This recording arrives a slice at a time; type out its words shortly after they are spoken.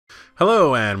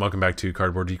Hello and welcome back to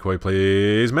Cardboard Decoy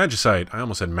Plays Magicite. I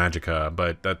almost said Magica,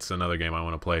 but that's another game I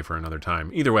want to play for another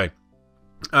time. Either way,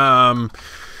 yeah.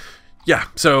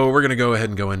 So we're gonna go ahead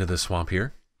and go into this swamp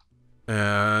here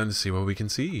and see what we can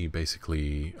see.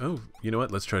 Basically, oh, you know what?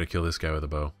 Let's try to kill this guy with a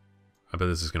bow. I bet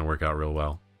this is gonna work out real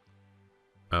well.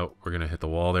 Oh, we're gonna hit the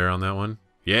wall there on that one.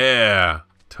 Yeah,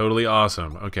 totally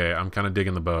awesome. Okay, I'm kind of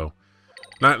digging the bow.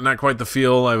 Not quite the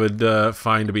feel I would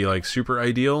find to be like super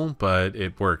ideal, but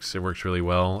it works. It works really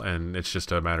well, and it's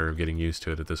just a matter of getting used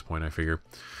to it at this point, I figure.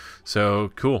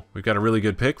 So, cool. We've got a really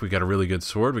good pick. We've got a really good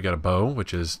sword. We got a bow,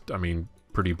 which is, I mean,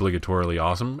 pretty obligatorily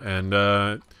awesome. And,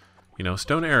 you know,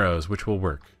 stone arrows, which will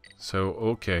work. So,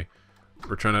 okay.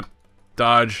 We're trying to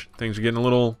dodge. Things are getting a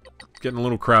little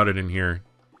crowded in here.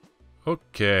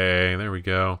 Okay, there we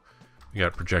go. We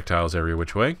got projectiles every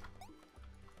which way.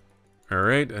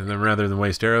 Alright, and then rather than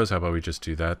waste arrows, how about we just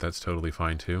do that? That's totally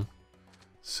fine too.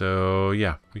 So,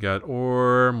 yeah, we got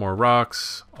ore, more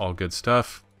rocks, all good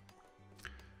stuff.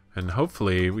 And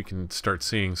hopefully we can start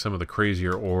seeing some of the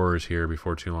crazier ores here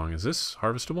before too long. Is this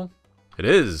harvestable? It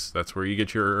is! That's where you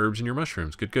get your herbs and your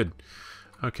mushrooms. Good, good.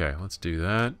 Okay, let's do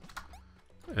that.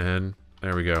 And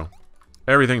there we go.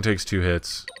 Everything takes 2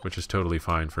 hits, which is totally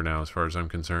fine for now as far as I'm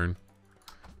concerned.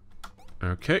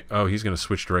 Okay. Oh, he's going to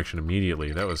switch direction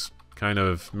immediately. That was kind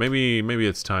of, maybe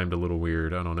it's timed a little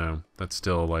weird. I don't know. That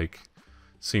still, like,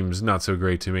 seems not so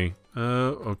great to me.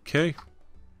 Okay.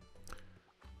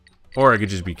 Or I could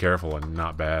just be careful and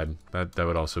not bad. That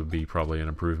would also be probably an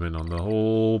improvement on the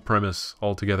whole premise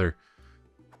altogether.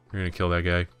 We're gonna kill that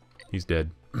guy. He's dead.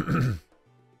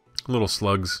 Little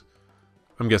slugs.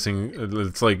 I'm guessing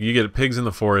it's like you get pigs in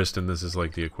the forest, and this is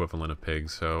like the equivalent of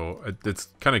pigs. So it's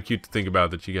kind of cute to think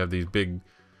about that you have these big...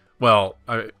 Well,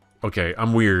 okay,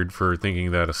 I'm weird for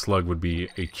thinking that a slug would be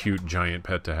a cute giant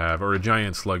pet to have, or a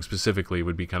giant slug specifically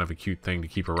would be kind of a cute thing to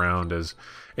keep around as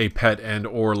a pet and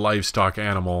or livestock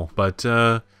animal. But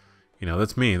you know,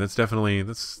 that's me. That's definitely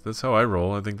that's how I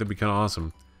roll. I think that'd be kind of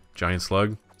awesome. Giant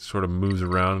slug sort of moves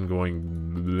around,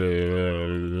 going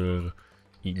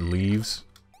eating leaves.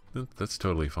 That's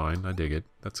totally fine. I dig it.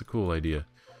 That's a cool idea.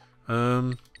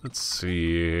 Let's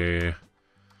see.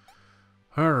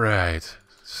 All right.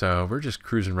 So, we're just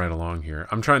cruising right along here.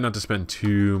 I'm trying not to spend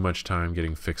too much time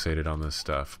getting fixated on this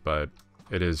stuff, but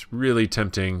it is really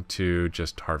tempting to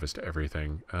just harvest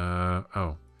everything.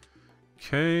 Oh.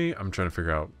 Okay, I'm trying to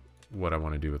figure out what I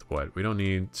want to do with what. We don't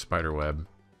need spider web.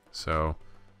 So,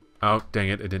 oh, dang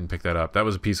it, it didn't pick that up. That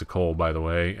was a piece of coal, by the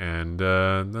way, and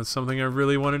that's something I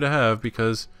really wanted to have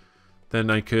because then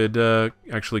I could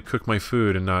actually cook my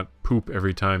food and not poop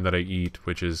every time that I eat,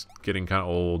 which is getting kind of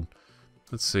old.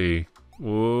 Let's see.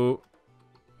 Whoa.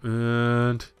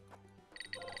 And...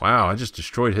 wow, I just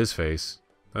destroyed his face.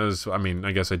 That was, I mean,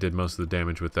 I guess I did most of the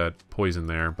damage with that poison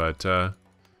there, but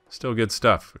still good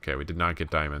stuff. Okay, we did not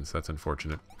get diamonds. That's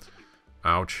unfortunate.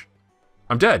 Ouch.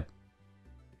 I'm dead!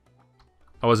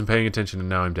 I wasn't paying attention and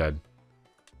now I'm dead.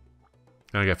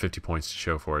 And I got 50 points to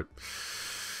show for it.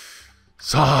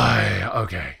 Sigh!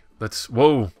 Okay, let's...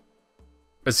 whoa!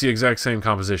 It's the exact same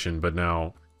composition, but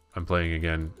now... I'm playing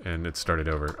again, and it started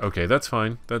over. Okay, that's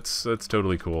fine. That's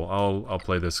totally cool. I'll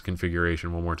play this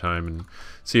configuration one more time and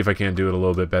see if I can do it a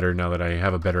little bit better now that I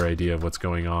have a better idea of what's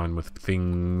going on with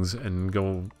things and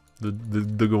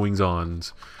the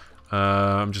goings-ons.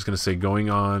 I'm just gonna say going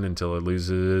on until it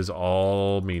loses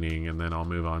all meaning, and then I'll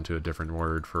move on to a different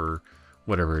word for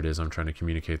whatever it is I'm trying to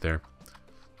communicate there.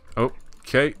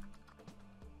 Okay.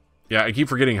 Yeah, I keep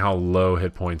forgetting how low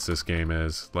hit points this game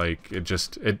is. Like, it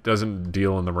doesn't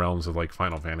deal in the realms of, like,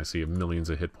 Final Fantasy of millions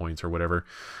of hit points or whatever.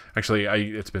 Actually,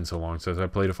 it's been so long since I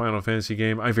played a Final Fantasy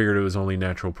game, I figured it was only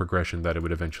natural progression that it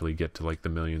would eventually get to, like, the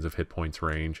millions of hit points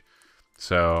range.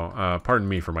 So, pardon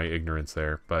me for my ignorance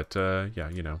there. But, yeah,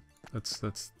 you know,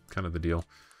 that's kind of the deal.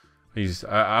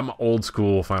 I'm old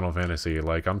school Final Fantasy.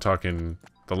 Like, I'm talking,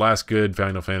 the last good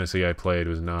Final Fantasy I played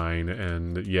was 9,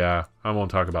 and, yeah, I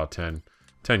won't talk about 10.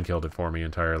 10 killed it for me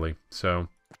entirely. So,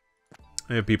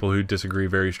 I have people who disagree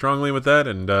very strongly with that,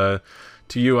 and to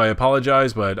you I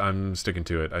apologize, but I'm sticking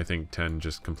to it. I think 10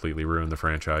 just completely ruined the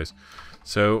franchise.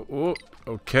 So, oh,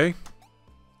 okay.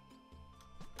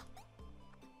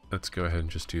 Let's go ahead and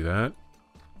just do that.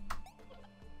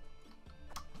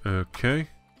 Okay.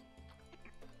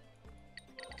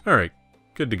 Alright,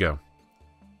 good to go.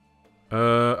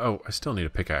 Oh, I still need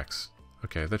a pickaxe.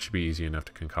 Okay, that should be easy enough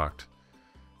to concoct.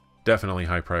 Definitely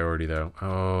high priority, though.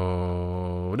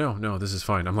 Oh, no, this is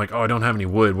fine. I'm like, oh, I don't have any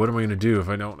wood. What am I going to do if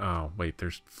I don't... oh, wait,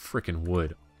 there's freaking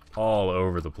wood all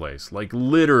over the place. Like,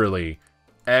 literally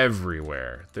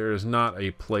everywhere. There is not a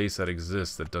place that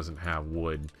exists that doesn't have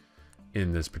wood.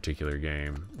 in this particular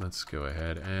game. Let's go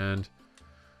ahead and...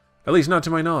 At least not to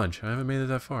my knowledge. I haven't made it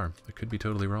that far. I could be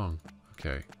totally wrong.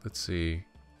 Okay, let's see.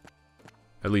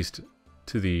 At least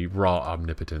to the raw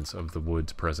omnipotence of the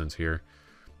wood's presence here.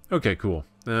 Okay, cool.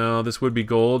 Now, this would be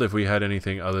gold if we had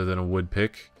anything other than a wood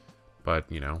pick.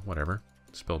 But, you know, whatever.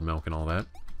 Spilled milk and all that.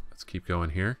 Let's keep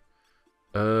going here.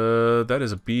 That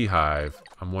is a beehive.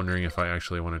 I'm wondering if I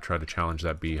actually want to try to challenge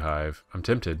that beehive. I'm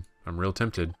tempted. I'm real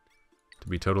tempted, to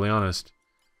be totally honest.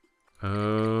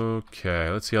 Okay,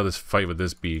 let's see how this fight with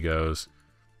this bee goes.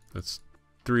 That's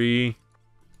 3,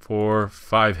 4,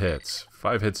 5 hits.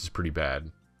 5 hits is pretty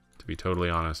bad. To be totally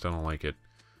honest, I don't like it.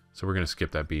 So we're going to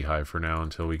skip that beehive for now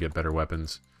until we get better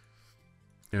weapons.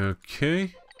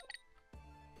 Okay.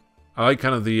 I like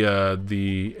kind of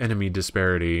the enemy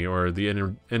disparity, or the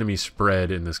enemy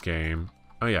spread in this game.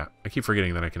 Oh yeah, I keep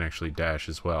forgetting that I can actually dash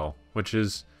as well, which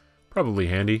is probably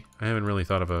handy. I haven't really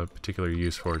thought of a particular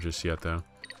use for it just yet, though.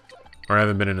 Or I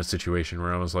haven't been in a situation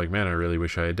where I was like, man, I really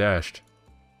wish I had dashed.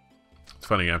 It's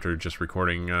funny, after just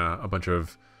recording a bunch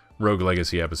of Rogue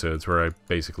Legacy episodes where I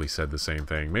basically said the same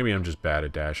thing. Maybe I'm just bad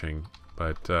at dashing,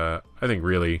 but I think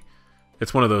really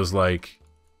it's one of those, like,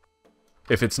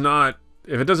 if it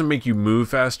doesn't make you move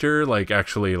faster, like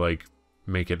actually like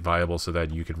make it viable so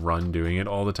that you could run doing it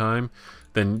all the time,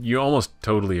 then you almost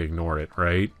totally ignore it,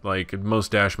 right? Like,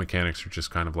 most dash mechanics are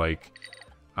just kind of like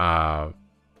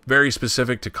very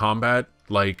specific to combat.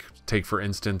 Like, take for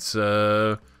instance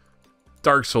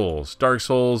Dark Souls. Dark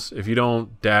Souls, if you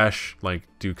don't dash, like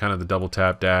do kind of the double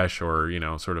tap dash, or, you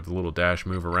know, sort of a little dash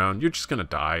move around, you're just gonna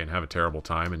die and have a terrible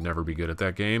time and never be good at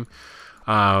that game.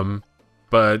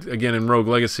 But again, in Rogue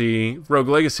Legacy,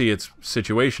 it's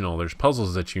situational. There's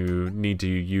puzzles that you need to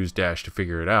use dash to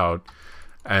figure it out.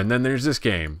 And then there's this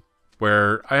game,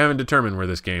 where I haven't determined where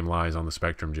this game lies on the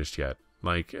spectrum just yet.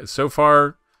 Like, so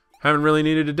far, haven't really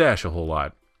needed to dash a whole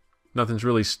lot. Nothing's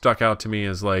really stuck out to me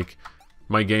as, like,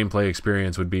 my gameplay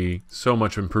experience would be so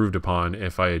much improved upon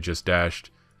if I had just dashed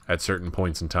at certain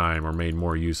points in time, or made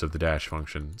more use of the dash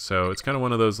function. So it's kind of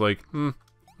one of those, like,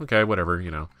 okay, whatever,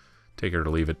 you know, take it or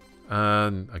leave it.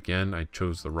 Again, I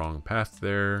chose the wrong path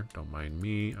there. Don't mind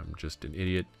me. I'm just an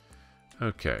idiot.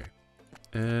 Okay.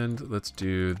 And let's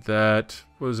do that.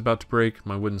 What was about to break?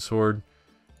 My wooden sword.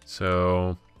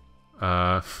 So,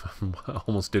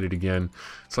 almost did it again.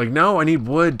 It's like, no, I need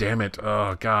wood, damn it.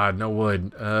 Oh, God, no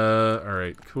wood.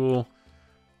 Alright, cool.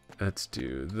 Let's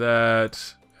do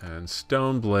that. And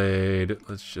stone blade.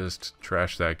 Let's just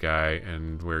trash that guy,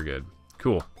 and we're good.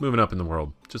 Cool. Moving up in the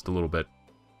world. Just a little bit.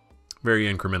 Very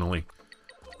incrementally,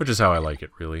 which is how I like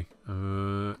it, really. If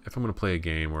I'm going to play a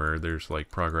game where there's, like,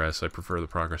 progress, I prefer the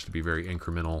progress to be very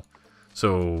incremental.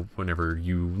 So whenever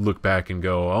you look back and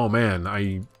go, oh man,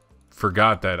 I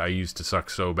forgot that I used to suck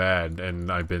so bad,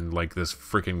 and I've been like this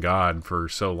freaking god for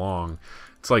so long.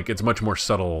 It's like, it's much more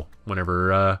subtle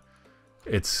whenever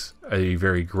it's a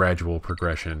very gradual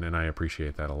progression, and I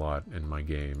appreciate that a lot in my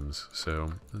games.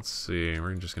 So let's see,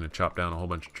 we're just going to chop down a whole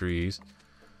bunch of trees.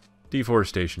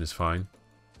 Deforestation is fine.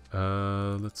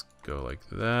 Let's go like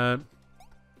that.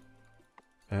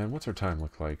 And what's our time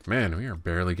look like? Man, we are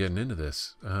barely getting into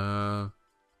this. Oh,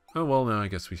 well, no, I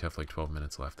guess we have like 12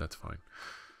 minutes left. That's fine.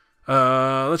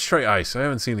 Let's try ice. I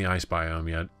haven't seen the ice biome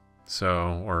yet.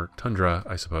 So, or tundra,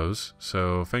 I suppose.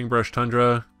 So, Fangbrush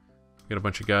Tundra. We got a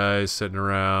bunch of guys sitting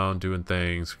around doing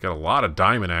things. We got a lot of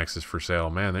diamond axes for sale.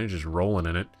 Man, they're just rolling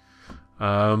in it.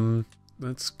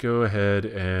 Let's go ahead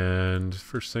and,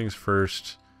 first things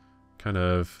first, kind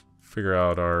of figure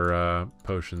out our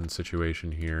potion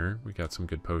situation here. We got some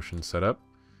good potions set up.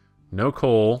 No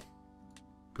coal.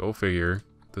 Go figure.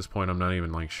 At this point, I'm not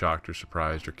even, like, shocked or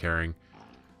surprised or caring.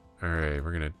 Alright,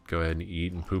 we're gonna go ahead and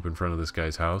eat and poop in front of this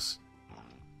guy's house.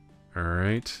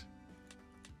 Alright.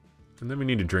 And then we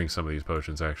need to drink some of these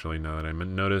potions, actually, now that I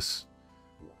notice.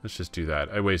 Let's just do that.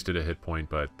 I wasted a hit point,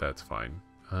 but that's fine.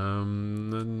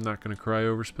 I'm not going to cry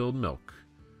over spilled milk.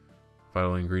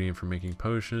 Vital ingredient for making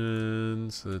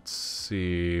potions. Let's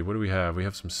see. What do we have? We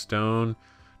have some stone.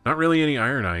 Not really any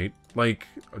ironite. Like,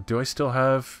 do I still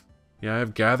have... Yeah, I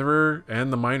have Gatherer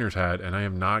and the Miner's Hat, and I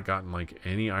have not gotten, like,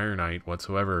 any ironite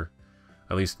whatsoever.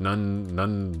 At least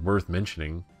none worth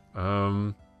mentioning.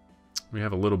 We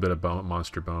have a little bit of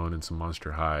monster bone and some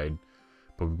monster hide.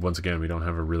 But once again, we don't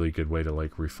have a really good way to,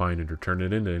 like, refine it or turn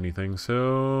it into anything.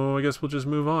 So I guess we'll just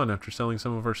move on after selling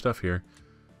some of our stuff here.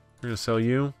 We're going to sell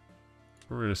you.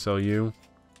 We're going to sell you.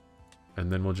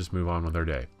 And then we'll just move on with our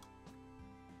day.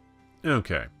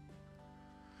 Okay.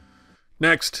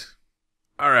 Next.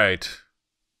 Alright.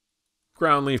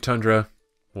 Groundleaf Tundra.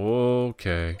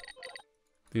 Okay.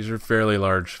 These are fairly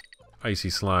large icy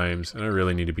slimes, and I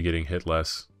really need to be getting hit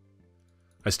less.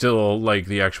 I still like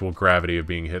the actual gravity of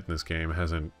being hit in this game. It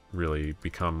hasn't really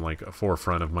become like a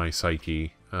forefront of my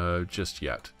psyche just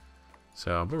yet.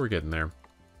 So, but we're getting there.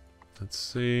 Let's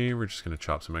see. We're just going to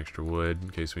chop some extra wood in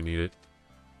case we need it.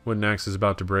 Wooden axe is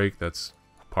about to break. That's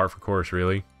par for course,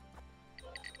 really.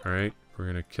 Alright, we're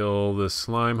going to kill this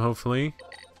slime, hopefully.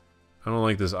 I don't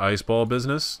like this ice ball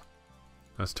business.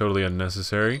 That's totally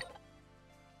unnecessary.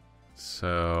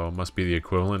 So, must be the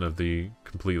equivalent of the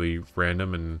completely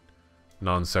random and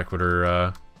non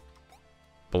sequitur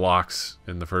blocks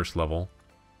in the first level.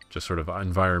 Just sort of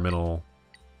environmental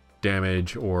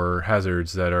damage or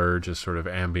hazards that are just sort of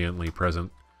ambiently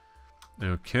present.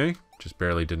 Okay, just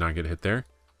barely did not get hit there.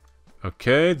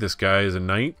 Okay, this guy is a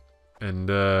knight, and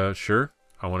sure,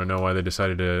 I want to know why they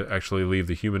decided to actually leave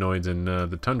the humanoids in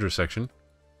the tundra section.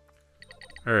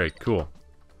 Alright, cool.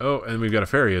 Oh, and we've got a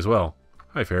fairy as well.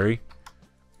 Hi, fairy.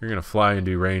 You're gonna fly and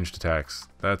do ranged attacks.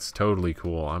 That's totally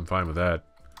cool. I'm fine with that.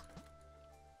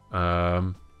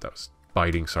 That was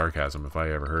biting sarcasm if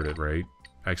I ever heard it, right?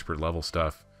 Expert level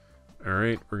stuff.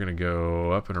 Alright, we're gonna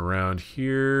go up and around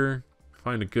here.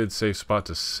 Find a good safe spot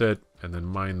to sit, and then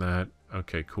mine that.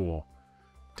 Okay, cool.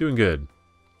 Doing good.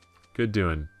 Good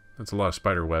doing. That's a lot of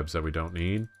spider webs that we don't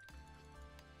need.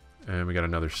 And we got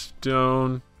another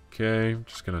stone. Okay,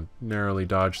 just gonna narrowly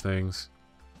dodge things.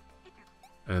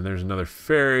 And there's another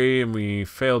fairy, and we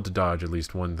failed to dodge at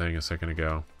least one thing a second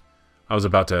ago. I was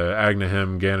about to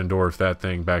Agna-him Ganondorf that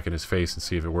thing back in his face and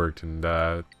see if it worked, and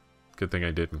good thing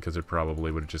I didn't, because it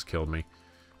probably would have just killed me.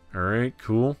 Alright,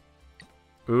 cool.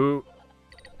 Ooh.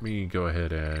 Let me go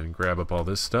ahead and grab up all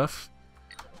this stuff.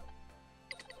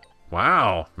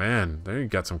 Wow, man, they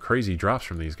got some crazy drops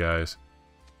from these guys.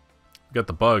 Got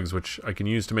the bugs, which I can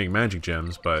use to make magic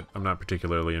gems, but I'm not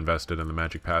particularly invested in the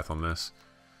magic path on this.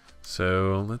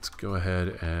 So let's go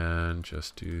ahead and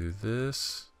just do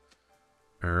this.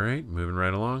 Alright, moving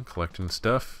right along, collecting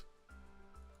stuff.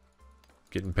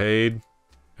 Getting paid.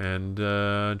 And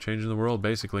changing the world,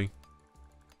 basically.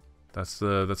 That's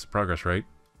the progress, right?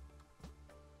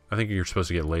 I think you're supposed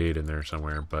to get laid in there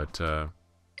somewhere, but,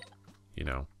 you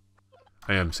know.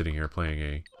 I am sitting here playing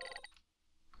a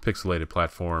pixelated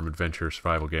platform adventure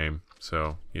survival game,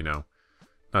 so, you know.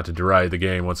 Not to deride the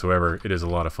game whatsoever, it is a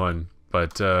lot of fun,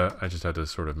 but I just had to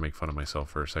sort of make fun of myself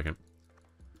for a second.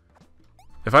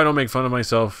 If I don't make fun of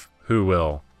myself, who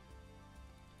will?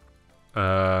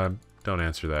 Don't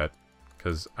answer that,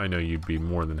 because I know you'd be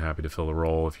more than happy to fill the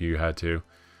role if you had to.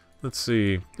 Let's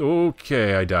see.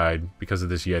 Okay, I died because of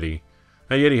this Yeti.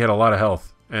 That Yeti had a lot of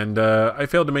health, and I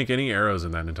failed to make any arrows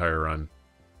in that entire run.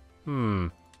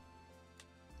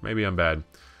 Maybe I'm bad.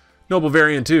 Noble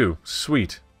Variant 2.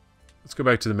 Sweet. Let's go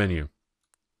back to the menu.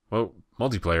 Well,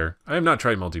 multiplayer. I have not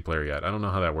tried multiplayer yet. I don't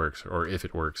know how that works, or if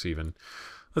it works even.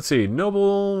 Let's see.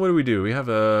 Noble, what do? We have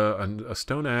a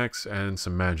stone axe and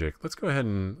some magic. Let's go ahead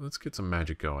and let's get some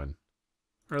magic going.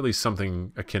 Or at least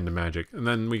something akin to magic. And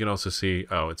then we can also see,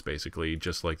 oh, it's basically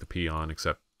just like the peon,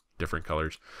 except different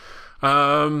colors.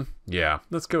 Yeah,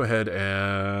 let's go ahead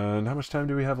and... How much time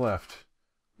do we have left?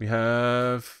 We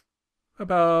have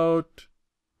about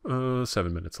 7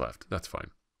 minutes left. That's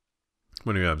fine.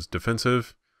 What do we have?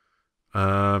 Defensive.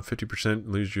 50%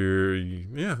 lose your...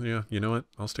 Yeah, you know what?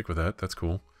 I'll stick with that. That's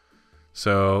cool.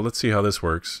 So, let's see how this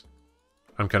works.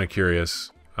 I'm kind of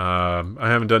curious. I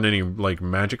haven't done any, like,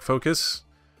 magic focus.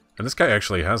 And this guy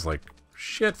actually has, like,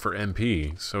 shit for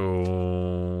MP.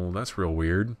 So, that's real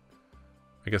weird.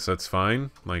 I guess that's fine.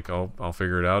 Like, I'll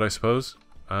figure it out, I suppose.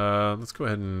 Let's go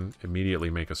ahead and immediately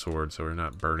make a sword so we're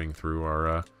not burning through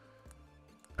our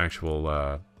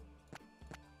actual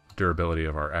durability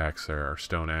of our axe there, our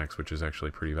stone axe, which is actually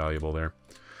pretty valuable there.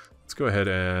 Let's go ahead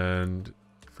and,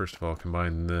 first of all,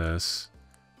 combine this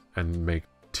and make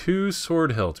 2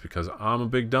 sword hilts because I'm a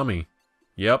big dummy.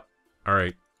 Yep.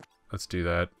 Alright. Let's do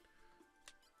that.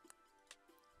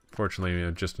 Fortunately, we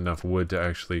have just enough wood to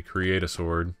actually create a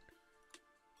sword.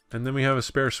 And then we have a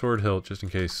spare sword hilt just in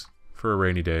case for a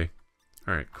rainy day.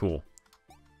 Alright, cool.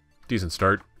 Decent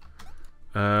start.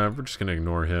 We're just going to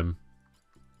ignore him.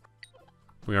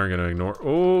 We aren't going to ignore...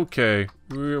 Okay.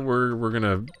 We're going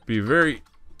to be very...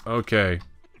 Okay.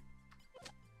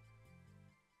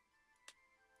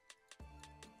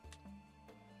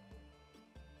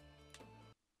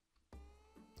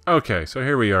 Okay, so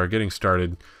here we are, getting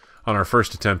started on our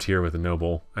first attempt here with a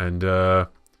noble. And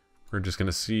we're just going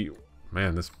to see...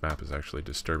 Man, this map is actually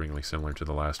disturbingly similar to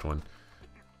the last one.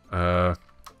 Oh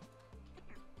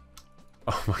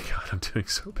my god, I'm doing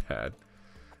so bad.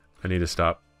 I need to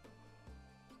stop.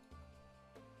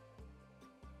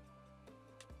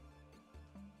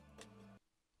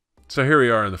 So here we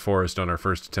are in the forest on our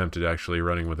first attempt at actually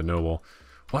running with a noble.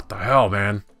 What the hell,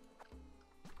 man?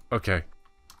 Okay.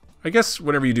 I guess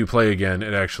whenever you do play again,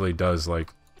 it actually does, like,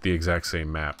 the exact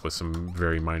same map with some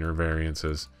very minor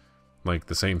variances. Like,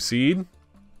 the same seed?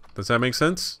 Does that make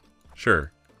sense?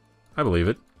 Sure. I believe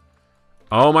it.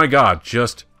 Oh my god,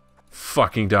 just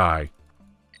fucking die.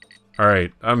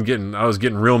 Alright, I was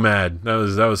getting real mad. That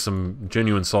was some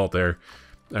genuine salt there.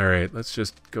 Alright, let's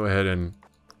just go ahead and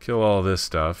kill all this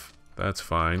stuff. That's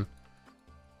fine.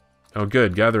 Oh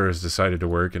good, Gather has decided to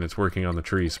work, and it's working on the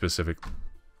tree specifically.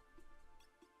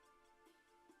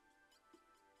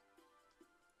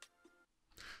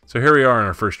 So here we are on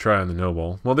our first try on the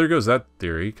Noble. Well, there goes that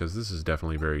theory, because this is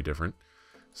definitely very different.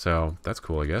 So, that's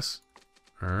cool, I guess.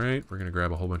 Alright, we're going to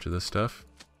grab a whole bunch of this stuff.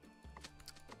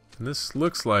 And this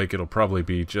looks like it'll probably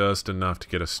be just enough to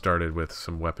get us started with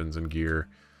some weapons and gear.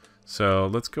 So,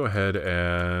 let's go ahead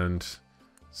and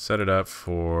set it up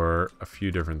for a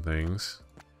few different things.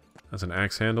 That's an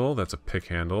axe handle, that's a pick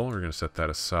handle. We're going to set that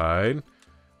aside.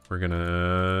 We're going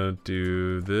to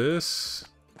do this.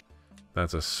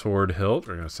 That's a sword hilt.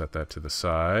 We're going to set that to the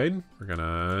side. We're going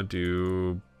to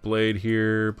do blade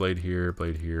here, blade here,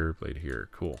 blade here, blade here.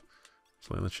 Cool.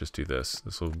 So let's just do this.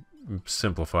 This will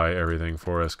simplify everything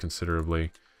for us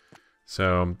considerably.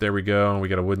 So there we go. We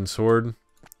got a wooden sword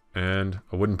and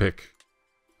a wooden pick.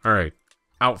 Alright.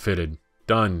 Outfitted.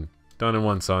 Done. Done in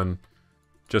one, son.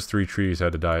 Just 3 trees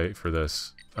had to die for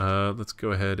this. Let's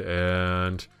go ahead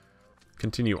and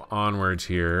continue onwards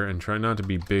here and try not to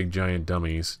be big giant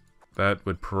dummies. That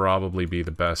would probably be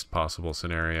the best possible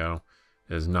scenario,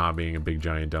 is not being a big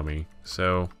giant dummy.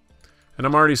 So, and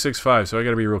I'm already 6'5", so I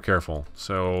gotta be real careful.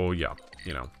 So, yeah,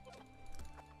 you know.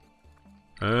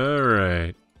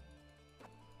 Alright.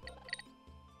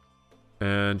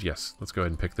 And yes, let's go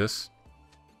ahead and pick this.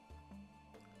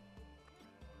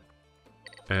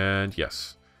 And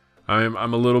yes. I'm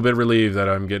a little bit relieved that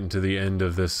I'm getting to the end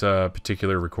of this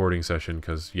particular recording session,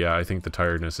 because, yeah, I think the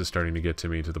tiredness is starting to get to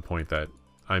me to the point that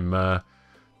I'm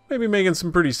maybe making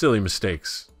some pretty silly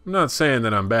mistakes. I'm not saying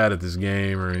that I'm bad at this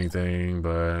game or anything,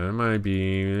 but I might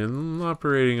be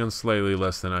operating on slightly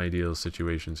less than ideal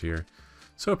situations here.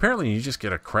 So apparently you just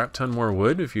get a crap ton more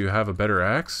wood if you have a better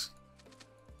axe.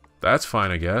 That's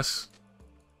fine, I guess.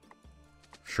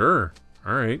 Sure.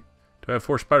 Alright. Do I have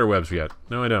 4 spider webs yet?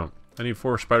 No, I don't. I need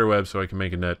 4 spider webs so I can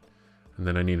make a net. And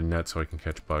then I need a net so I can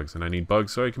catch bugs. And I need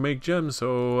bugs so I can make gems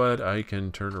so that I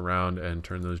can turn around and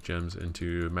turn those gems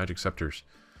into magic scepters.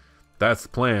 That's the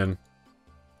plan.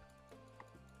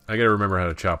 I gotta remember how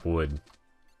to chop wood.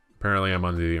 Apparently I'm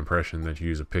under the impression that you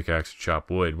use a pickaxe to chop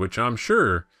wood, which I'm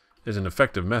sure is an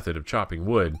effective method of chopping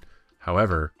wood.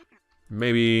 However,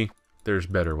 maybe there's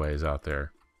better ways out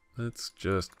there. Let's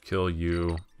just kill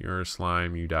you. You're a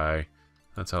slime, you die.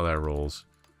 That's how that rolls.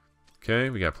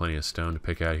 Okay, we got plenty of stone to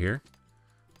pick out here.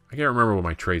 I can't remember what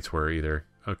my traits were either.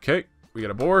 Okay, we got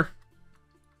a boar.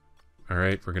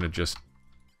 Alright, we're gonna just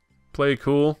play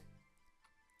cool.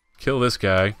 Kill this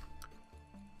guy.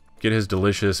 Get his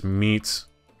delicious meats.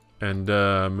 And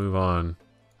move on.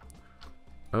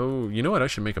 Oh, you know what? I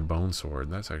should make a bone sword.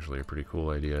 That's actually a pretty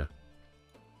cool idea.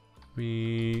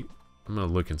 I'm gonna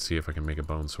look and see if I can make a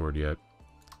bone sword yet.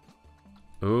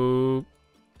 Oh,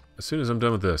 as soon as I'm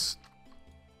done with this.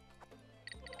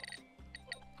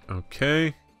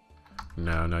 Okay.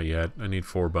 No, not yet. I need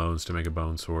 4 bones to make a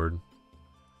bone sword.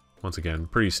 Once again,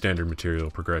 pretty standard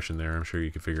material progression there. I'm sure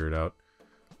you can figure it out.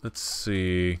 Let's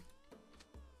see.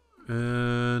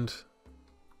 And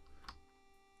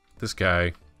this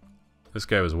guy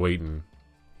was waiting.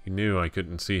 He knew I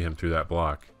couldn't see him through that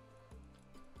block.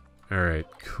 Alright,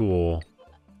 cool.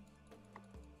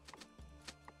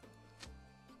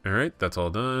 Alright, that's all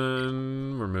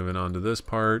done. We're moving on to this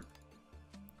part.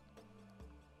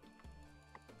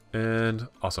 And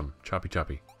awesome. Choppy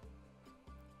choppy.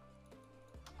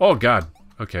 Oh god.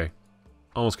 Okay.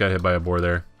 Almost got hit by a boar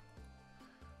there.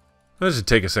 Let's just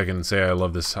take a second and say I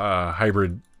love this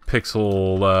hybrid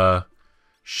pixel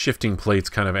shifting plates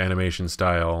kind of animation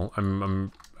style.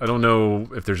 I don't know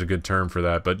if there's a good term for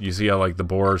that, but you see how like the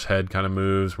boar's head kind of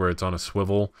moves where it's on a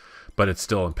swivel, but it's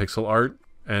still in pixel art.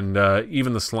 And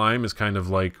even the slime is kind of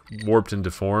like warped and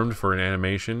deformed for an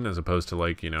animation as opposed to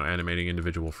like, you know, animating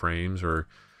individual frames or,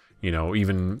 you know,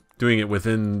 even doing it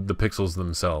within the pixels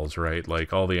themselves, right?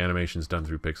 Like all the animation's done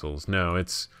through pixels. No,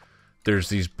 there's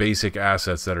these basic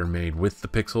assets that are made with the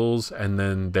pixels and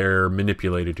then they're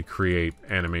manipulated to create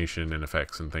animation and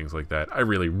effects and things like that. I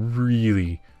really,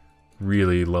 really,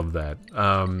 really love that.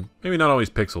 Maybe not always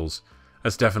pixels.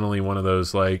 That's definitely one of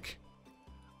those, like,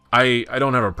 I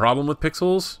don't have a problem with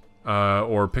pixels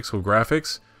or pixel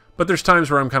graphics, but there's times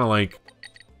where I'm kind of like,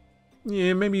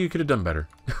 yeah, maybe you could have done better.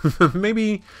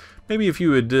 maybe maybe if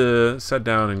you had sat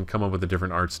down and come up with a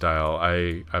different art style,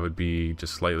 I would be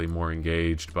just slightly more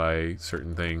engaged by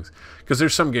certain things. Because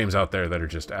there's some games out there that are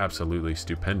just absolutely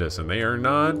stupendous, and they are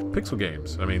not pixel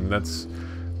games. I mean, that's...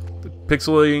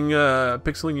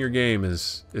 Pixeling your game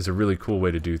is a really cool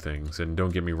way to do things, and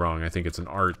don't get me wrong, I think it's an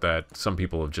art that some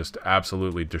people have just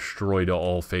absolutely destroyed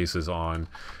all faces on,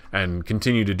 and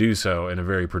continue to do so in a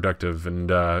very productive and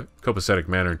copacetic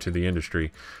manner to the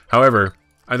industry. However,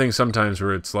 I think sometimes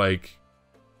where it's like,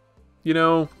 you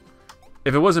know,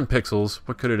 if it wasn't pixels,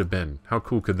 what could it have been? How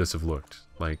cool could this have looked?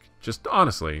 Like, just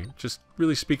honestly, just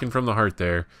really speaking from the heart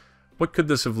there, what could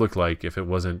this have looked like if it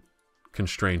wasn't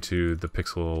constrained to the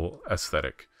pixel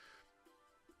aesthetic?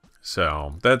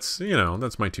 So that's, you know,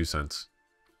 that's my 2 cents.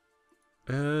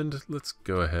 And let's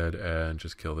go ahead and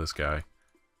just kill this guy.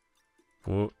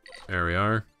 Whoa, there we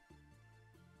are.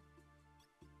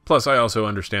 Plus, I also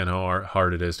understand how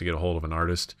hard it is to get a hold of an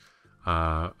artist.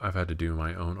 I've had to do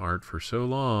my own art for so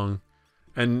long,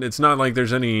 and it's not like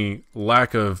there's any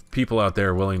lack of people out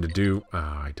there willing to do... Oh,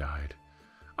 I died.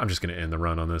 I'm just gonna end the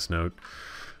run on this note.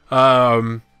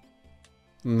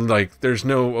 Like, there's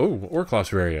no... Oh,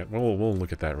 Orclops variant. We'll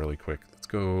look at that really quick. Let's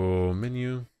go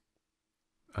menu.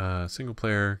 Single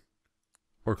player.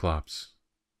 Orclops.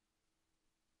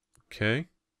 Okay.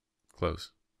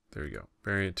 Close. There you go.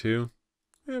 Variant 2.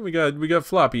 Yeah, we got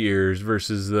floppy ears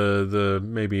versus the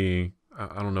maybe...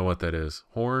 I don't know what that is.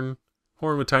 Horn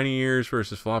with tiny ears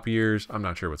versus floppy ears. I'm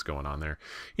not sure what's going on there.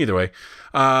 Either way.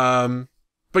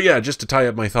 But yeah, just to tie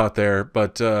up my thought there,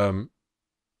 but...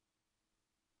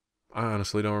 I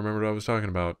honestly don't remember what I was talking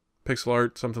about. Pixel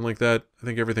art, something like that. I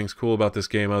think everything's cool about this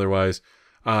game otherwise.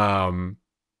 But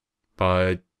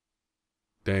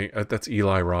dang, that's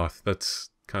Eli Roth. That's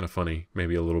kind of funny,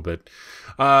 maybe a little bit.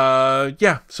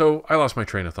 Yeah, so I lost my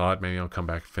train of thought. Maybe I'll come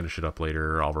back and finish it up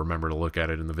later, or I'll remember to look at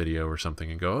it in the video or something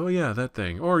and go, oh yeah, that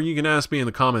thing. Or you can ask me in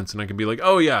the comments and I can be like,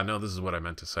 oh yeah, no, this is what I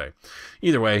meant to say.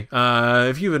 Either way,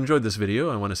 if you've enjoyed this video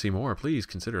and want to see more, please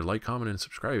consider like, comment, and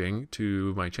subscribing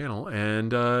to my channel.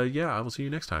 And yeah, I will see you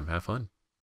next time. Have fun.